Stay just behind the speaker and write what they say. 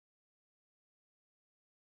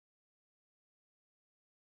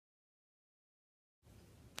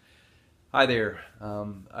Hi there.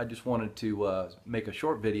 I just wanted to make a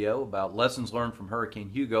short video about lessons learned from Hurricane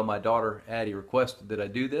Hugo. My daughter Addie requested that I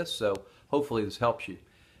do this, so hopefully this helps you.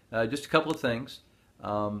 Just a couple of things.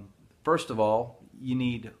 First of all, you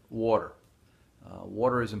need water.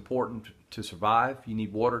 Water is important to survive. You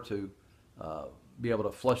need water to be able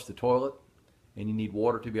to flush the toilet, and you need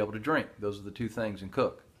water to be able to drink. Those are the two things, and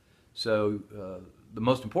cook. So the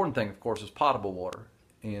most important thing, of course, is potable water.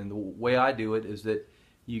 And the way I do it is that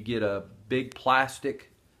you get a big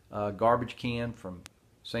plastic garbage can from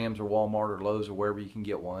Sam's or Walmart or Lowe's or wherever you can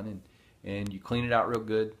get one, and you clean it out real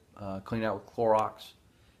good, clean it out with Clorox,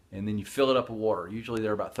 and then you fill it up with water. Usually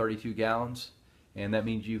they're about 32 gallons, and that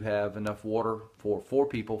means you have enough water for 4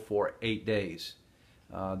 people for 8 days.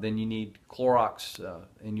 Then you need Clorox,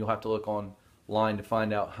 and you'll have to look online to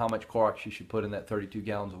find out how much Clorox you should put in that 32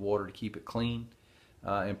 gallons of water to keep it clean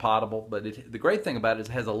and potable. But the great thing about it is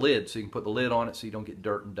it has a lid, so you can put the lid on it so you don't get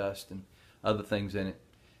dirt and dust and other things in it.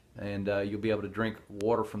 And you'll be able to drink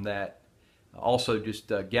water from that. Also,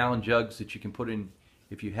 just gallon jugs that you can put in,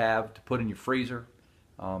 if you have, to put in your freezer.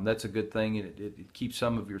 That's a good thing. It keeps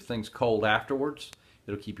some of your things cold afterwards.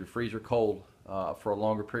 It'll keep your freezer cold for a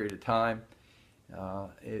longer period of time.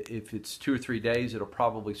 If it's 2 or 3 days, it'll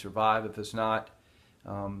probably survive. If it's not,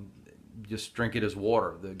 just drink it as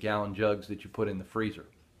water, the gallon jugs that you put in the freezer.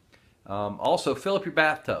 Also, fill up your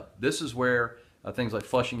bathtub. This is where things like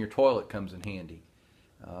flushing your toilet comes in handy.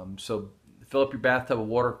 So fill up your bathtub with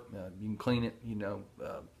water. You can clean it, you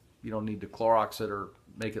don't need to Clorox it or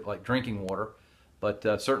make it like drinking water, but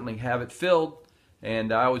certainly have it filled.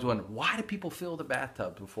 And I always wonder, why do people fill the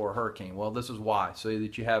bathtub before a hurricane? Well, this is why, so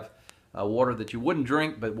that you have water that you wouldn't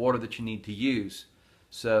drink, but water that you need to use.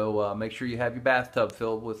 So make sure you have your bathtub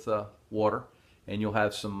filled with water, and you'll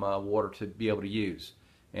have some water to be able to use.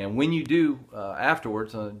 And when you do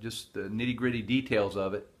afterwards, just the nitty-gritty details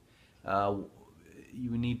of it,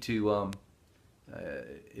 you need to,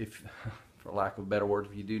 if for lack of better words,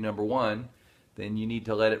 if you do number one, then you need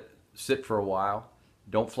to let it sit for a while.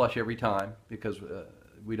 Don't flush every time, because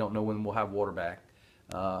we don't know when we'll have water back.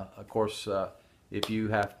 Of course, if you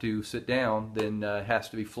have to sit down, then it has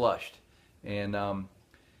to be flushed. And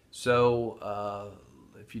so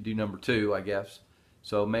if you do number two, I guess.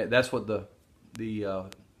 So that's what the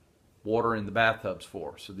water in the bathtub's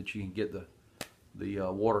for, so that you can get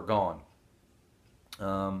the water gone.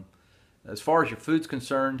 As far as your food's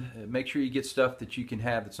concerned, make sure you get stuff that you can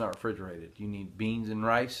have that's not refrigerated. You need beans and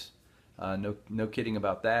rice. No kidding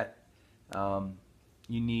about that.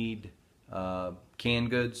 You need canned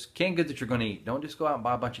goods that you're going to eat. Don't just go out and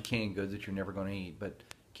buy a bunch of canned goods that you're never going to eat, but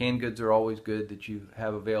canned goods are always good that you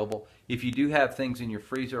have available. If you do have things in your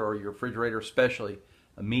freezer or your refrigerator, especially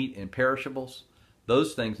meat and perishables,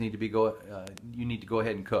 those things need to be you need to go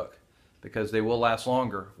ahead and cook, because they will last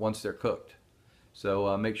longer once they're cooked.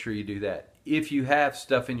 So make sure you do that. If you have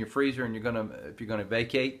stuff in your freezer and if you're gonna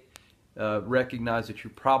vacate, recognize that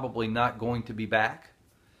you're probably not going to be back.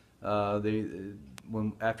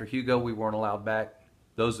 After Hugo, we weren't allowed back.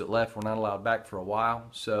 Those that left were not allowed back for a while.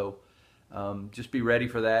 So just be ready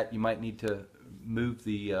for that. You might need to move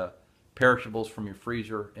the perishables from your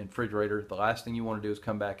freezer and refrigerator. The last thing you want to do is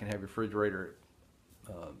come back and have your refrigerator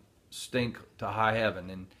stink to high heaven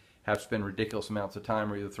and have to spend ridiculous amounts of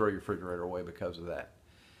time, or either throw your refrigerator away because of that.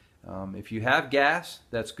 If you have gas,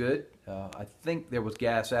 that's good. I think there was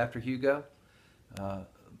gas after Hugo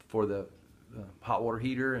for the hot water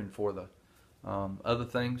heater and for the other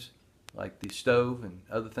things like the stove and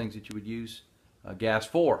other things that you would use gas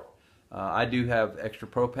for. I do have extra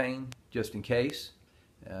propane just in case.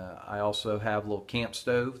 I also have a little camp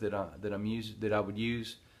stove that I would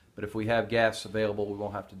use. But if we have gas available, we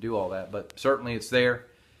won't have to do all that. But certainly it's there.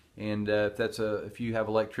 And if you have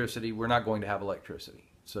electricity, we're not going to have electricity.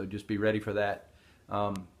 So just be ready for that.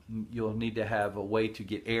 You'll need to have a way to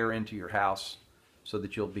get air into your house so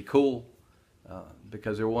that you'll be cool,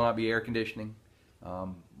 because there will not be air conditioning.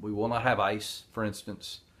 We will not have ice, for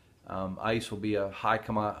instance. Ice will be a high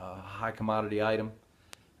commodity item.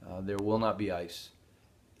 There will not be ice.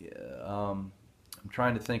 I'm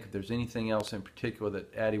trying to think if there's anything else in particular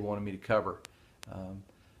that Addie wanted me to cover.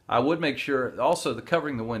 I would make sure, also the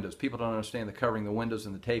covering the windows. People don't understand the covering the windows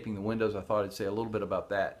and the taping the windows. I thought I'd say a little bit about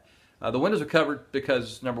that. The windows are covered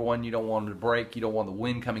because, number one, you don't want them to break. You don't want the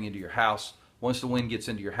wind coming into your house. Once the wind gets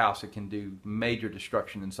into your house, it can do major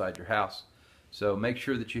destruction inside your house. So make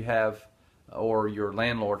sure that you have, or your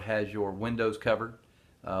landlord has, your windows covered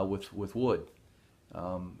with wood.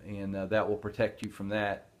 And that will protect you from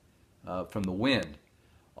that, from the wind.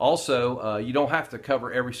 Also, you don't have to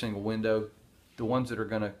cover every single window. The ones that are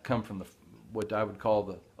going to come from what I would call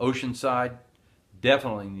the ocean side,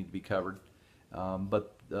 definitely need to be covered.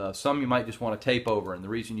 But some you might just want to tape over, and the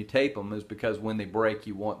reason you tape them is because when they break,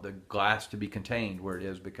 you want the glass to be contained where it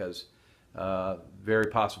is, because very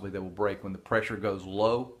possibly they will break when the pressure goes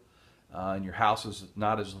low, and your house is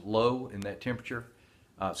not as low in that temperature,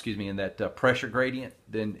 in that pressure gradient.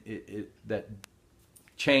 Then that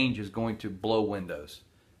change is going to blow windows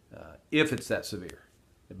if it's that severe.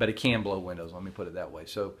 But it can blow windows, let me put it that way.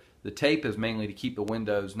 So the tape is mainly to keep the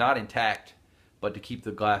windows not intact, but to keep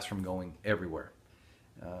the glass from going everywhere.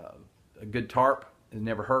 A good tarp, it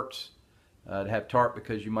never hurts to have tarp,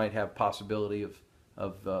 because you might have possibility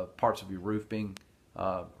of parts of your roof being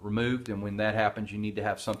removed, and when that happens, you need to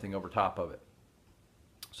have something over top of it.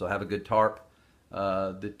 So have a good tarp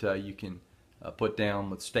that you can put down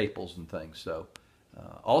with staples and things. So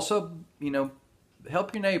also,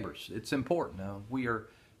 help your neighbors. It's important. We are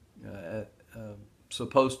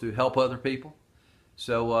supposed to help other people.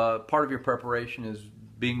 So part of your preparation is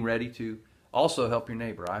being ready to also help your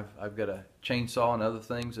neighbor. I've got a chainsaw and other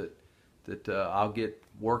things that I'll get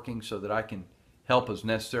working so that I can help as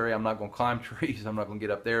necessary. I'm not going to climb trees. I'm not going to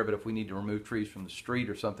get up there. But if we need to remove trees from the street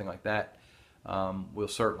or something like that, we'll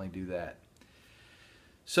certainly do that.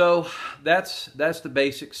 So that's the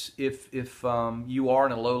basics. If you are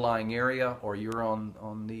in a low-lying area, or you're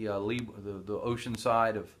on the ocean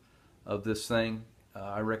side of this thing,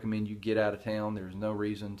 I recommend you get out of town. There's no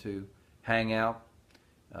reason to hang out.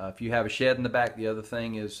 If you have a shed in the back, the other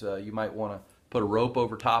thing is you might want to put a rope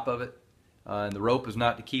over top of it. And the rope is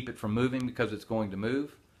not to keep it from moving, because it's going to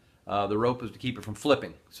move. The rope is to keep it from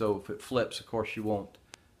flipping. So if it flips, of course,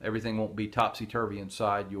 everything won't be topsy-turvy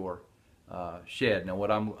inside your shed. Now what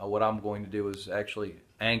I'm going to do is actually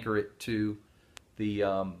anchor it to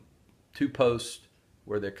the 2 posts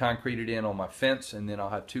where they're concreted in on my fence, and then I'll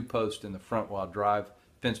have 2 posts in the front while I drive,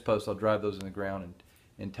 fence posts. I'll drive those in the ground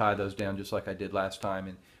and tie those down just like I did last time.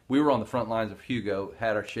 And we were on the front lines of Hugo,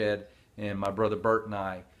 had our shed, and my brother Bert and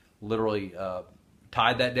I literally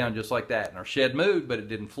tied that down just like that. And our shed moved, but it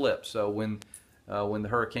didn't flip. So when the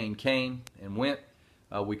hurricane came and went,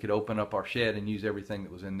 we could open up our shed and use everything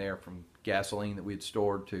that was in there, from gasoline that we had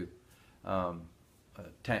stored to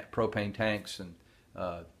propane tanks and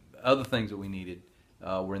other things that we needed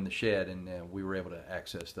were in the shed, and we were able to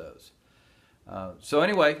access those. So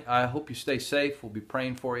anyway, I hope you stay safe. We'll be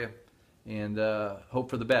praying for you, and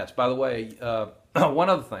hope for the best. By the way, one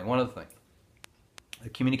other thing. The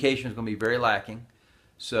communication is going to be very lacking.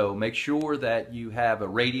 So make sure that you have a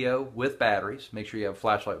radio with batteries. Make sure you have a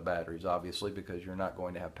flashlight with batteries, obviously, because you're not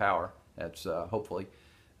going to have power. That's hopefully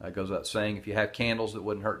goes without saying. If you have candles, it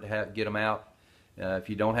wouldn't hurt to get them out. If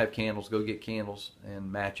you don't have candles, go get candles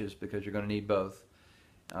and matches, because you're going to need both.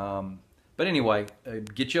 But anyway,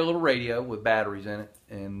 get you a little radio with batteries in it,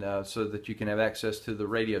 and so that you can have access to the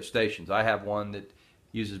radio stations. I have one that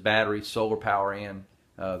uses batteries, solar power, and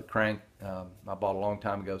the crank. I bought a long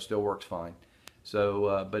time ago. Still works fine.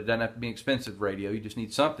 So, but it doesn't have to be an expensive radio. You just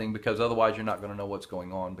need something, because otherwise you're not going to know what's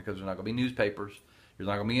going on, because there's not going to be newspapers, there's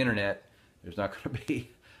not going to be internet, there's not going to be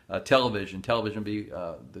television. Television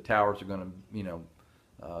the towers are going to,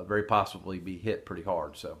 very possibly be hit pretty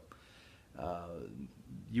hard. So,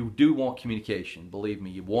 you do want communication. Believe me,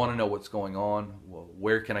 you want to know what's going on. Well,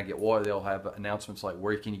 where can I get water? They'll have announcements like,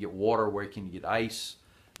 where can you get water? Where can you get ice?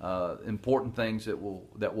 Important things that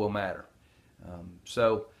will matter.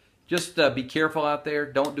 So just be careful out there.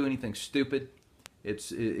 Don't do anything stupid.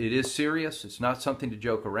 It is serious. It's not something to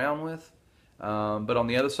joke around with. But on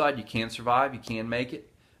the other side, you can survive. You can make it.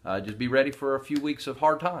 Just be ready for a few weeks of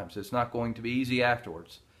hard times. It's not going to be easy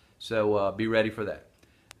afterwards. So be ready for that.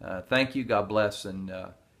 Thank you. God bless, and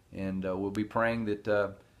we'll be praying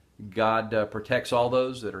that God protects all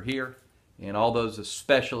those that are here, and all those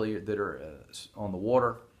especially that are on the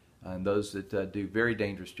water, and those that do very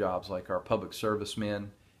dangerous jobs, like our public service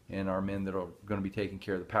men and our men that are going to be taking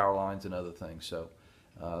care of the power lines and other things. So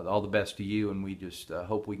all the best to you, and we just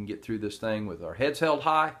hope we can get through this thing with our heads held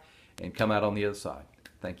high and come out on the other side.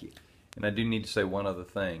 Thank you. And I do need to say one other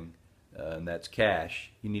thing, and that's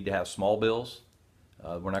cash. You need to have small bills.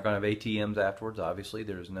 We're not going to have ATMs afterwards, obviously.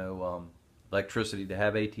 There's no electricity to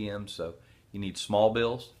have ATMs, so you need small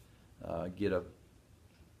bills. Get a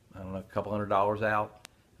couple $100 out,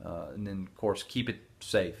 and then, of course, keep it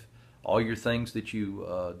safe. All your things that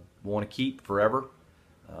you want to keep forever,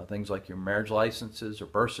 things like your marriage licenses or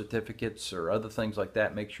birth certificates or other things like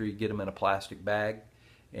that, make sure you get them in a plastic bag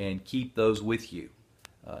and keep those with you.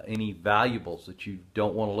 Any valuables that you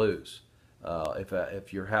don't want to lose.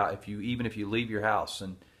 Even if you leave your house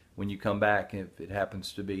and when you come back, if it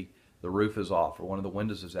happens to be the roof is off or one of the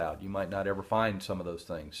windows is out, you might not ever find some of those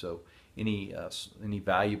things. So any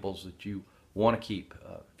valuables that you want to keep.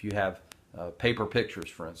 If you have paper pictures,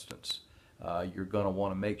 for instance, you're going to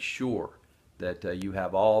want to make sure that you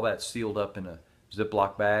have all that sealed up in a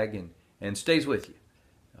Ziploc bag and stays with you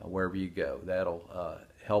wherever you go. That'll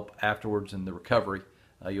help afterwards in the recovery.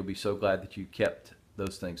 You'll be so glad that you kept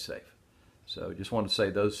those things safe. So just want to say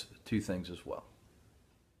those two things as well.